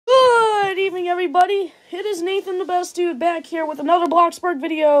evening, everybody. It is Nathan, the best dude, back here with another Bloxburg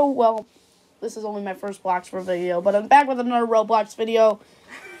video. Well, this is only my first Bloxburg video, but I'm back with another Roblox video.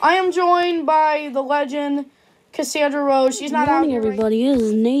 I am joined by the legend, Cassandra Rose. She's not out Good morning, here everybody. It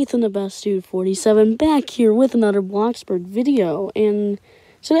is Nathan, the best dude, 47, back here with another Bloxburg video. And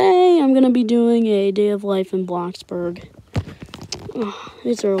today, I'm going to be doing a day of life in Bloxburg.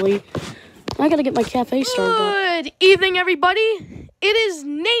 It's early. I got to get my cafe started up. Good evening, everybody. It is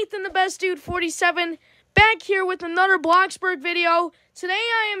Nathan, the best dude, 47, back here with another Bloxburg video. Today,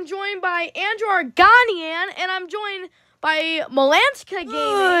 I am joined by Andrew Arganian, and I'm joined by Melantica Gaming.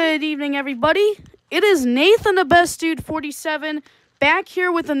 Good evening, everybody. It is Nathan, the best dude, 47, back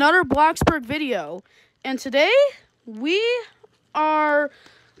here with another Bloxburg video. And today, we are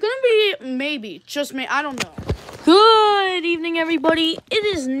going to be, I don't know. Good evening, everybody. It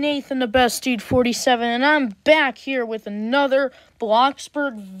is Nathan, the best dude, 47, and I'm back here with another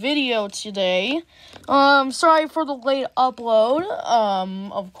Bloxburg video today. Sorry for the late upload.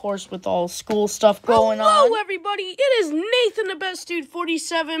 Of course, with all school stuff going on. Hello, everybody. It is Nathan, the best dude,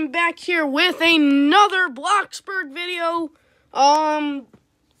 47, back here with another Bloxburg video.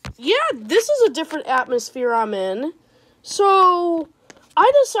 Yeah, this is a different atmosphere I'm in. So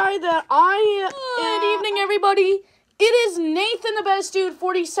I decided that Good evening, everybody. It is Nathan, the best dude,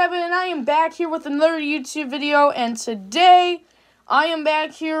 47, and I am back here with another YouTube video. And today, I am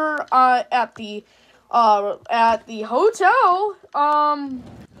back here at the hotel.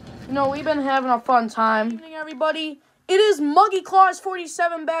 We've been having a fun time. Good evening, everybody. It is Muggy Claus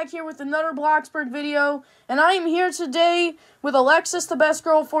 47 back here with another Bloxburg video, and I am here today with Alexis, the best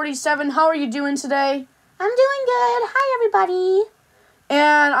girl, 47. How are you doing today? I'm doing good. Hi, everybody.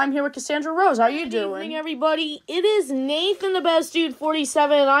 And I'm here with Cassandra Rose. How are you doing? Good evening, everybody. It is Nathan, the best dude,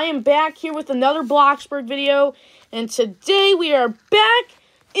 47, and I am back here with another Bloxburg video. And today we are back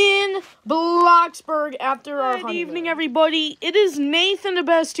in Bloxburg after our honeymoon. Good evening, everybody. It is Nathan, the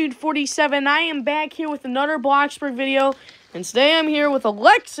best dude, 47. I am back here with another Bloxburg video. And today I'm here with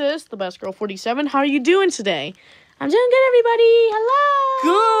Alexis, the best girl, 47. How are you doing today? I'm doing good, everybody. Hello.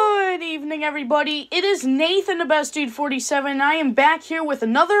 Good evening, everybody. It is Nathan, the best dude, 47. I am back here with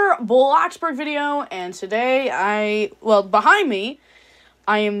another Bloxburg video, and today behind me,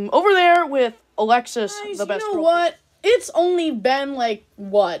 I am over there with Alexis, the best girl. You know what? It's only been,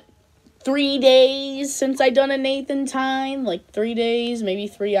 3 days since I done a Nathan time, 3 days, maybe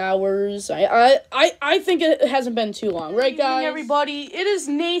 3 hours. I think it hasn't been too long, right, guys? Good evening, everybody. It is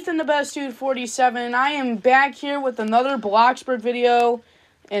Nathan, the best dude, 47. I am back here with another Bloxburg video,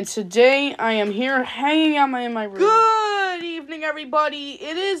 and today I am here hanging out in my room. Good evening, everybody.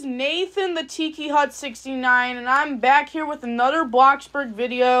 It is Nathan, the Tiki Hut 69, and I'm back here with another Bloxburg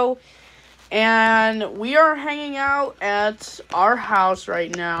video, and we are hanging out at our house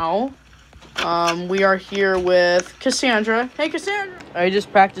right now. We are here with Cassandra. Hey, Cassandra. Are you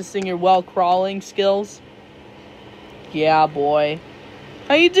just practicing your well-crawling skills? Yeah, boy.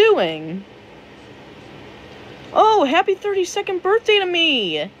 How you doing? Oh, happy 32nd birthday to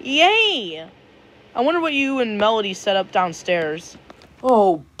me. Yay. I wonder what you and Melody set up downstairs.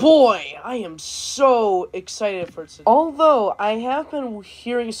 Oh, boy. I am so excited for today. Although, I have been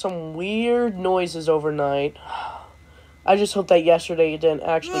hearing some weird noises overnight. I just hope that yesterday you didn't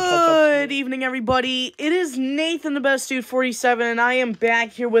actually catch up. Good evening, everybody. It is Nathan, the best dude, 47, and I am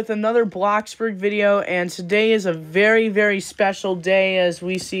back here with another Bloxburg video, and today is a very, very special day. As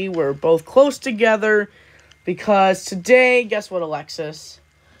we see, we're both close together, because today, guess what, Alexis?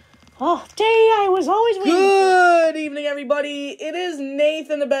 Oh, day I was always waiting. Good evening, everybody. It is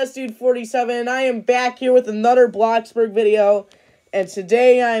Nathan, the best dude, 47, and I am back here with another Bloxburg video. And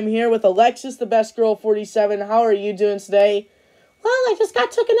today, I'm here with Alexis, the best girl, 47. How are you doing today? Well, I just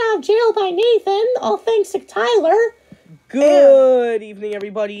got taken out of jail by Nathan, all thanks to Tyler. Good evening,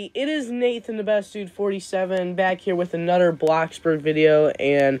 everybody. It is Nathan, the best dude, 47, back here with another Bloxburg video.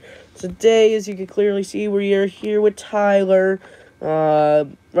 And today, as you can clearly see, we are here with Tyler.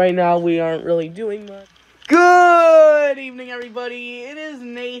 Right now, we aren't really doing much. Good evening, everybody. It is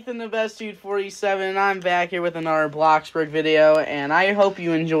Nathan, the best dude, 47, and I'm back here with another Bloxburg video, and I hope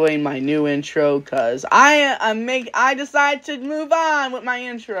you enjoy my new intro, because I decided to move on with my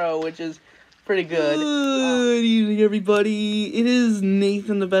intro, which is pretty good. Good evening, everybody. It is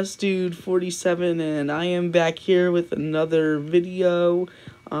Nathan, the best dude, 47, and I am back here with another video,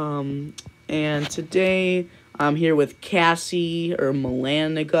 and today I'm here with Cassie, or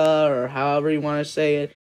Melantica, or however you want to say it.